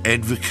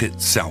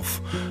advocate self,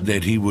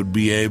 that he would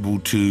be able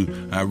to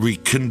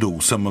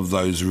rekindle some of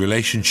those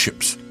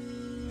relationships.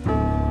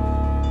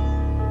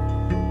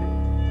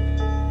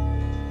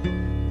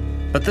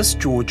 But this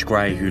George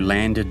Gray, who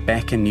landed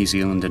back in New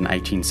Zealand in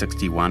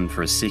 1861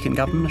 for his second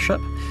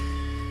governorship,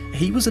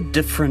 he was a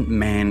different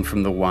man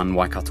from the one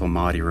Waikato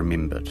Māori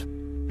remembered.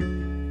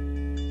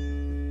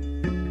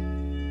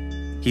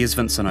 Here's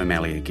Vincent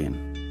O'Malley again.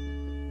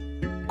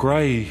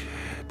 Gray,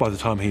 by the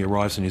time he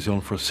arrives in New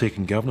Zealand for a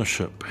second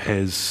governorship,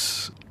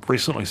 has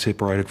recently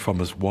separated from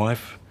his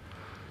wife.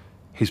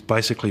 He's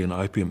basically an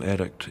opium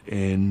addict,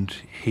 and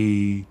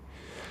he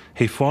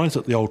finds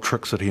that the old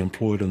tricks that he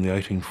employed in the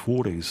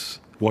 1840s,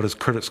 what his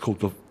critics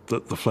called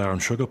the flour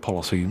and sugar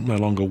policy, no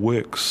longer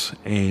works,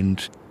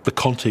 and the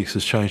context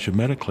has changed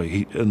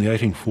dramatically. In the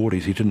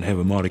 1840s, he didn't have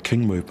a Māori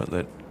King movement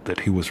that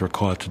he was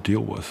required to deal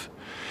with.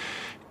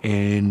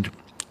 And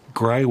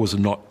Gray was a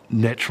not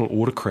natural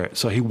autocrat,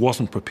 so he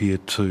wasn't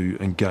prepared to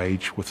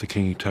engage with the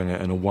Kingitanga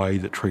in a way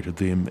that treated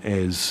them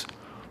as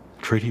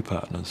treaty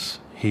partners.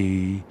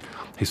 He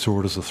saw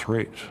it as a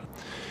threat.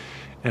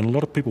 And a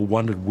lot of people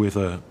wondered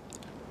whether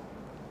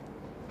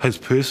his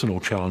personal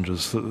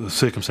challenges, the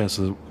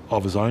circumstances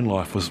of his own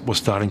life was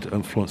starting to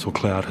influence or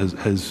cloud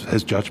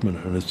his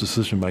judgment and his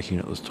decision-making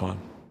at this time.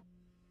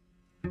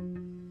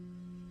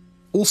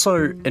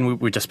 Also, and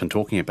we've just been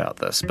talking about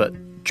this, but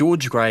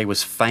George Grey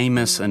was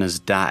famous in his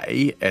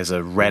day as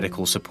a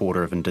radical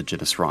supporter of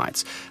Indigenous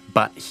rights,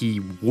 but he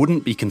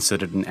wouldn't be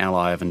considered an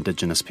ally of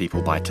Indigenous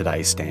people by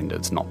today's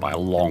standards, not by a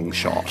long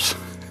shot.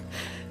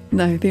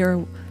 No,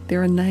 there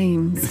are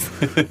names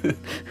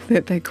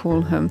that they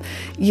call him.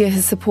 Yeah,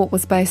 his support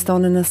was based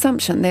on an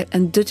assumption that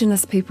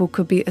Indigenous people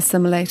could be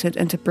assimilated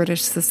into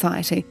British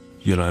society.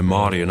 You know,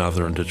 Māori and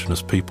other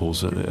Indigenous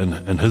peoples,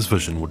 in his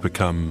vision, would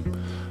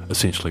become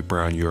essentially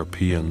brown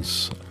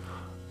Europeans.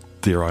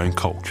 Their own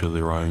culture,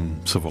 their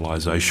own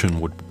civilization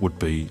would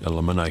be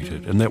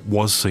eliminated. And that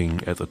was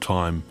seen at the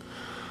time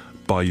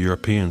by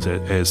Europeans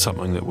as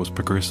something that was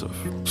progressive,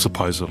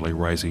 supposedly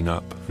raising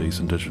up these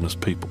Indigenous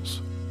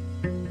peoples.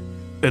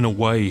 In a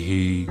way,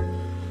 he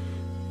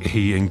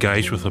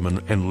engaged with them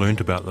and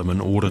learnt about them in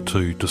order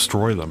to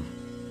destroy them.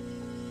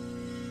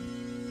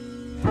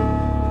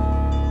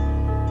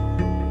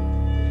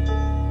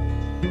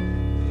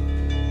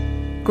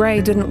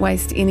 Grey didn't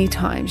waste any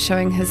time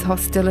showing his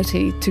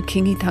hostility to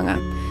kingitanga.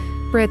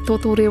 Brad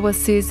Totorewa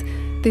says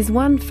there's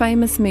one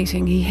famous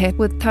meeting he had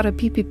with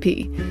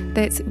Tarapipipi.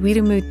 That's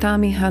Wiremu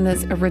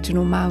Tamihana's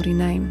original Māori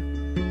name.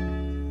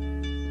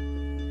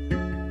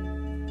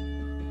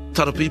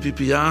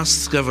 Tarapipipi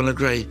asked Governor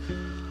Grey,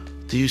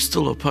 "Do you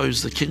still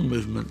oppose the King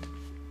movement?"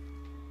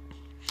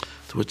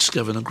 To which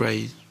Governor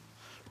Grey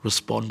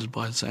responded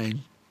by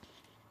saying,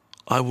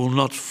 "I will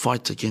not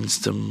fight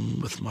against him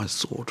with my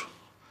sword,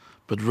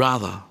 but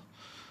rather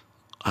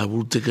I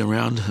will dig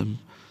around him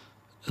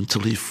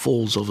until he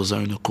falls of his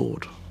own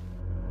accord."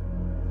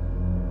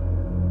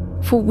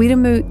 For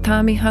Wiremu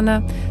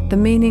Tamihana, the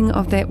meaning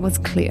of that was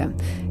clear.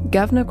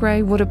 Governor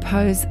Grey would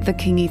oppose the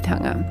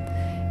kingitanga.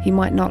 He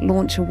might not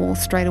launch a war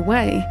straight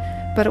away,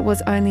 but it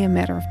was only a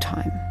matter of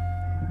time.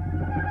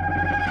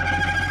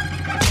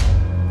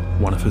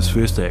 One of his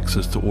first acts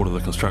is to order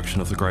the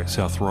construction of the Great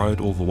South Road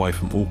all the way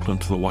from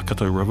Auckland to the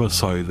Waikato River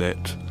so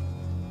that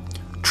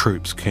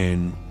troops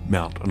can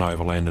mount an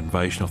overland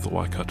invasion of the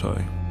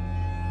Waikato.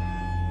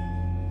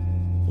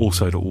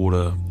 Also to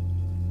order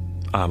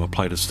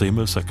armour-plated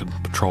steamers that could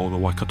patrol the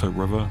Waikato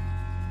River.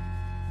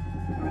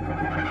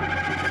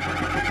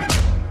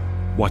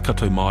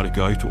 Waikato Māori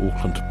go to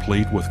Auckland to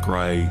plead with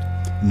Grey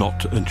not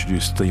to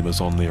introduce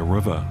steamers on their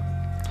river.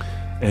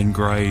 And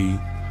Grey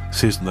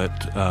says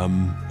that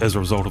as a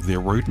result of their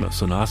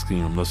rudeness in asking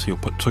him this, he'll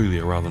put two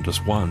there rather than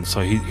just one.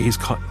 So he's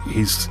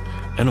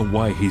in a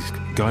way, he's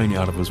going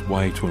out of his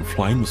way to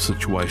inflame the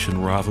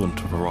situation rather than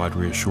to provide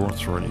reassurance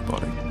for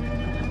anybody.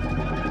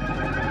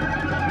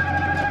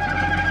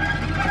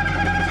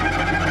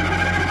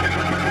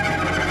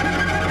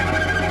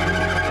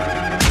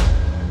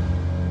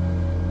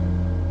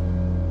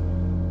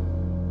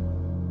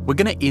 We're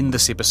going to end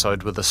this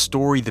episode with a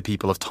story the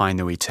people of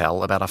Tainui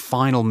tell about a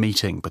final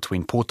meeting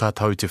between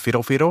Pōtātou Te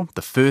Wherowhero,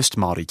 the first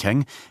Māori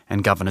king,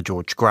 and Governor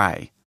George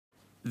Grey.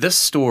 This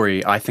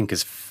story, I think,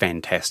 is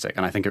fantastic,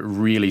 and I think it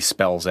really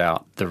spells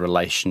out the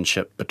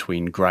relationship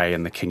between Grey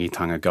and the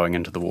kingitanga going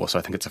into the war, so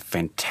I think it's a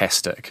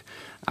fantastic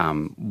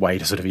way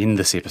to sort of end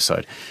this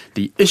episode.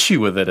 The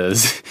issue with it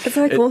is... It's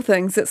like all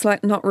things, it's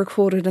like not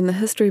recorded in the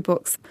history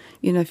books.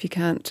 You know, if you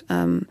can't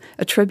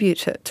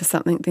attribute it to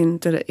something, then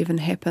did it even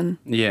happen?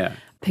 Yeah.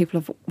 People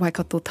of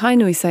Waikato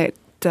Tainui say it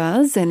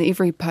does, and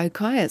every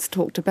paukai it's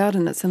talked about,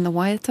 and it's in the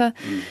waiata,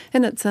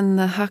 and it's in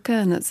the haka,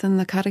 and it's in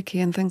the kariki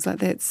and things like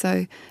that.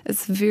 So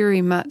it's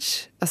very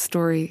much a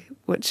story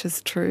which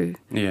is true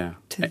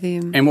to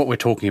them. And what we're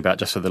talking about,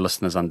 just so the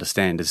listeners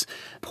understand, is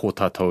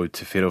Pōtātou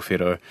Te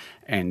Wherowhero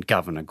and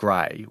Governor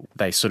Grey.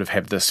 They sort of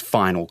have this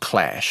final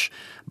clash.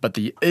 But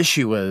the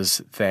issue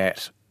is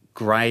that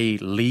Grey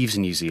leaves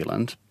New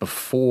Zealand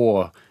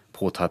before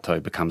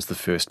Pōtātou becomes the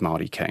first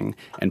Māori king,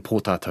 and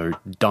Pōtātou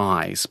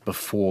dies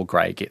before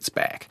Grey gets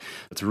back.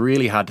 It's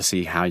really hard to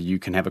see how you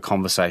can have a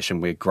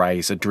conversation where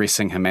Grey's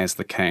addressing him as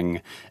the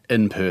king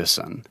in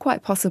person.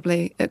 Quite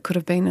possibly it could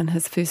have been in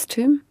his first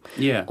term.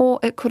 Yeah. Or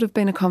it could have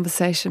been a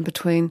conversation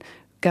between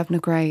Governor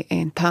Grey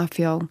and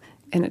Tāwhiao,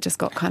 and it just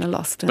got kind of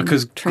lost in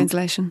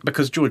translation.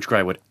 Because George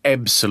Grey would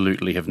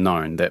absolutely have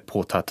known that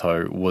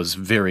Pōtātou was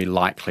very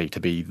likely to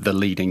be the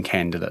leading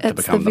candidate to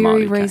become the Māori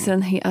king. It's the very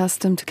reason he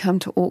asked him to come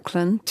to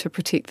Auckland to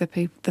protect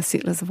the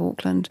settlers of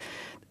Auckland.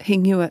 He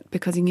knew it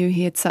because he knew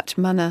he had such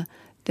mana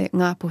that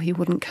Ngāpuhi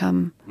wouldn't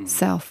come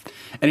south.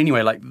 And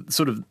anyway, like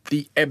sort of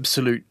the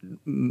absolute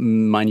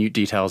minute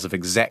details of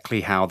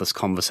exactly how this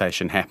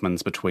conversation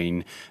happens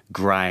between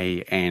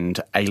Grey and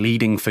a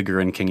leading figure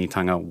in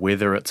kingitanga,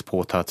 whether it's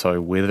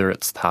Pōtātou, whether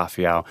it's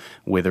Tāwhiao,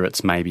 whether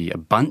it's maybe a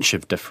bunch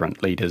of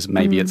different leaders,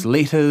 maybe it's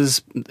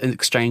letters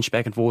exchanged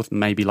back and forth,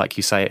 maybe, like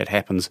you say, it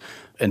happens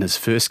in his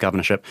first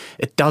governorship.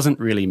 It doesn't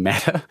really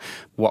matter.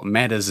 What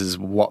matters is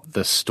what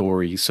the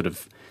story sort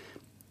of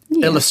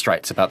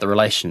illustrates about the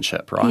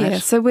relationship, right? Yeah,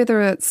 so whether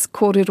it's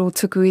kōrero,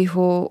 tuku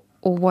iho,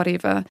 or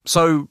whatever.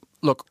 So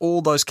Look,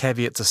 all those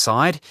caveats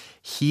aside,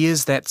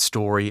 here's that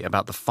story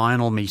about the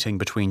final meeting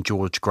between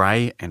George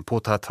Grey and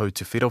Potatau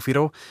Te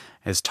Whirowhiro,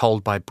 as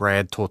told by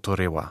Brad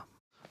Totorewa.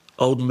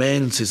 Old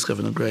man, says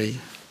Governor Grey,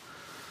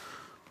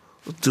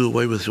 do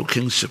away with your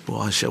kingship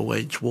or I shall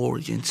wage war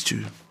against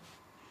you.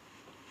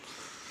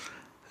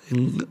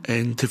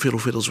 And Te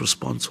Whirowhiro's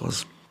response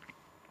was,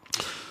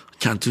 I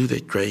can't do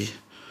that, Grey,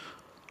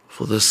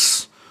 for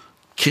this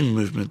king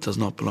movement does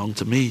not belong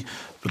to me,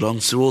 it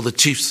belongs to all the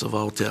chiefs of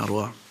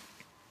Aotearoa.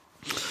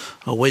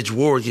 I'll wage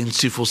war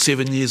against you for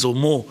 7 years or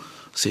more,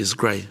 says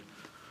Grey,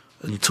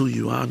 until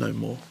you are no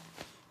more.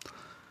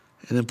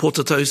 And then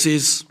Potatau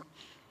says,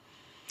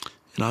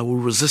 and I will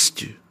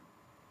resist you.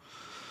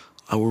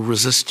 I will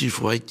resist you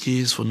for 8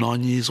 years, for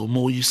 9 years or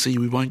more. You see,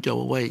 we won't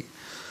go away.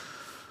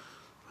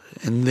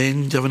 And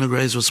then Governor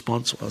Grey's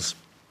response was,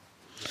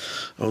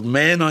 old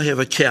man, I have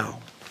a cow.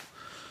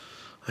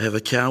 I have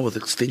a cow with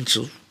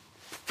extensive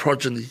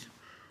progeny.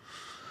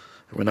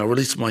 When I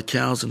release my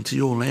cows into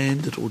your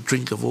land, it will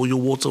drink of all your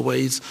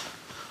waterways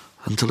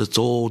until it's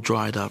all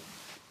dried up.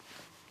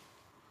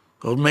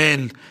 Old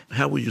man,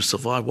 how will you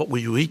survive? What will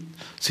you eat?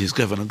 Says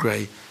Governor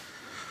Grey.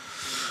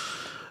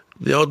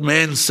 The old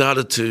man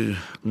started to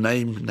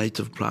name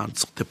native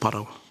plants. Te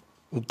para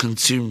will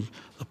consume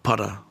the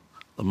para,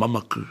 the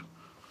mamaku.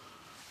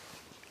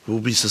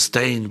 Will be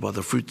sustained by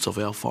the fruits of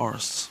our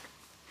forests.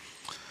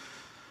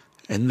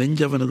 And then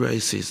Governor Grey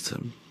says to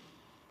him,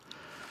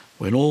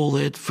 when all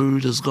that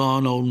food is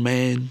gone, old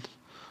man,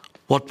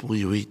 what will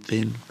you eat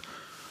then?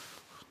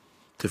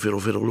 Te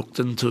Whirowhiro looked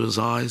into his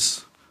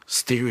eyes,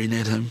 staring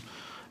at him,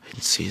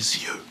 and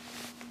says, you.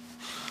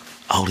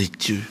 I'll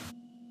eat you.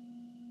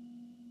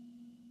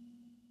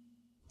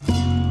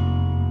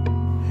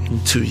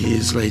 And 2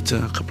 years later,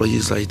 a couple of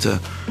years later,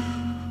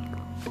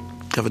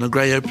 Governor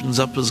Grey opens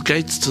up his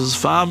gates to his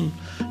farm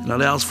and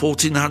allows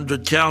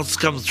 1,400 cows to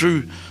come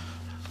through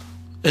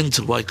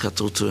into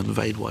Waikato to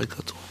invade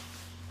Waikato.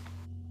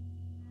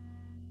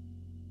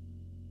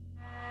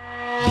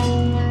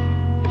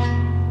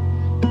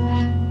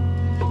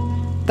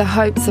 The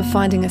hopes of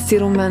finding a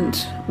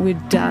settlement were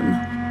done.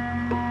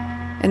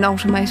 An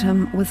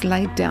ultimatum was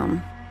laid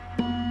down.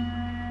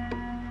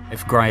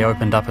 If Grey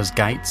opened up his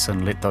gates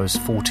and let those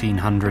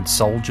 1,400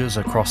 soldiers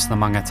across the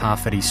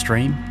Mangatawhiri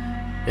stream,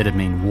 it'd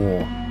mean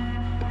war.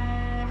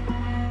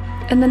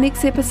 In the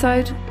next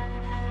episode,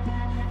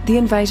 the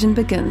invasion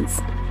begins.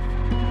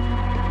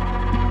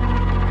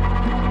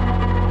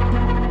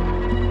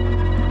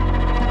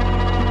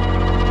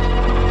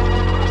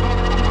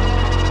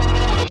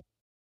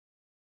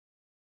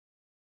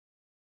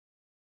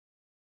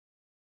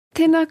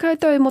 Tēnā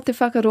koutou mo te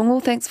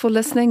whakarongo. Thanks for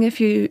listening. If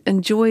you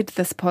enjoyed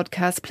this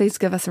podcast, please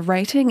give us a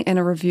rating and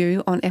a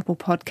review on Apple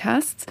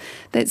Podcasts.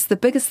 That's the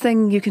biggest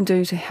thing you can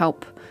do to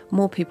help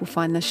more people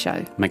find this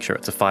show. Make sure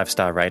it's a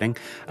 5-star rating.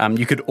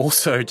 You could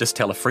also just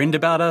tell a friend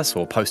about us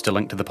or post a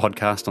link to the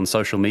podcast on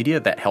social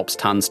media. That helps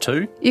tons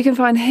too. You can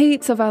find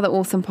heaps of other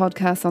awesome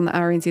podcasts on the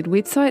RNZ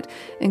website,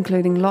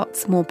 including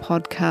lots more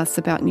podcasts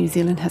about New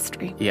Zealand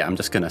history. Yeah, I'm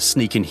just going to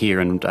sneak in here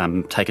and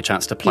take a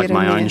chance to plug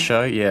my own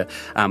show. Yeah,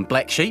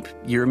 Black Sheep.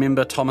 You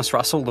remember Thomas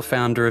Russell, the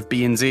founder of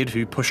BNZ,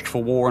 who pushed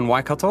for war in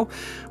Waikato?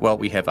 Well,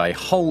 we have a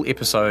whole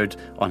episode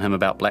on him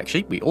about Black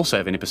Sheep. We also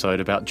have an episode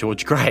about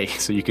George Grey,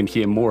 so you can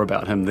hear more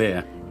about him there.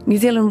 New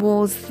Zealand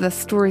Wars, The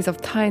Stories of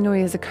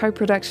Tainui is a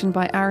co-production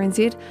by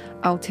RNZ,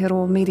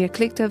 Aotearoa Media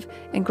Collective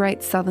and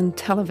Great Southern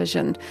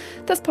Television.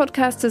 This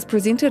podcast is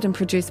presented and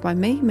produced by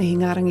me,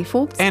 Mihingarangi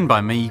Forbes. And by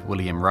me,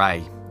 William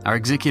Ray. Our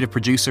executive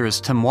producer is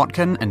Tim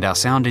Watkin and our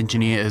sound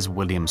engineer is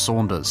William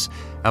Saunders.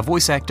 Our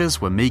voice actors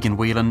were Megan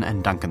Whelan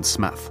and Duncan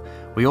Smith.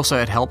 We also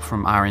had help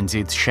from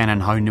RNZ's Shannon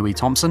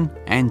Ho-Nui-Thompson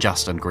and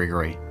Justin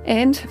Gregory.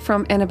 And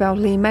from Annabelle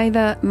Lee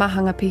Mather,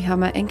 Mahanga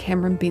Pihama and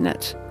Cameron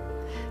Bennett.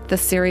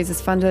 This series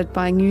is funded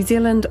by New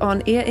Zealand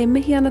On Air e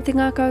mihi ana te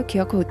ngākau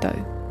kia koutou.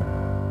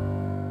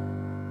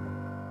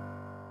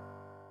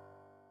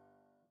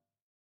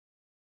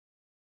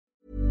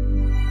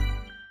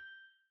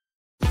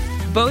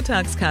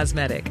 Botox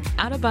Cosmetic,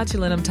 out of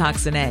botulinum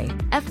toxin A,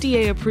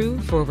 FDA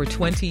approved for over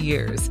 20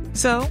 years.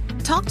 So,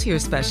 talk to your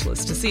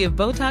specialist to see if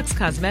Botox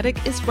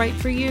Cosmetic is right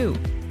for you.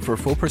 For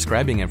full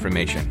prescribing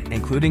information,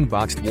 including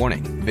boxed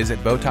warning,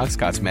 visit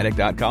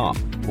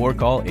BotoxCosmetic.com or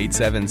call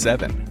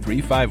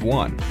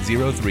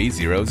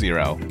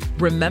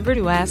 877-351-0300. Remember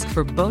to ask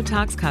for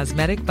Botox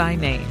Cosmetic by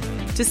name.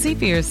 To see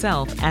for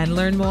yourself and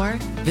learn more,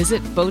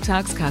 visit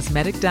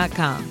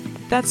BotoxCosmetic.com.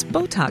 That's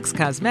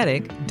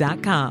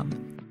BotoxCosmetic.com.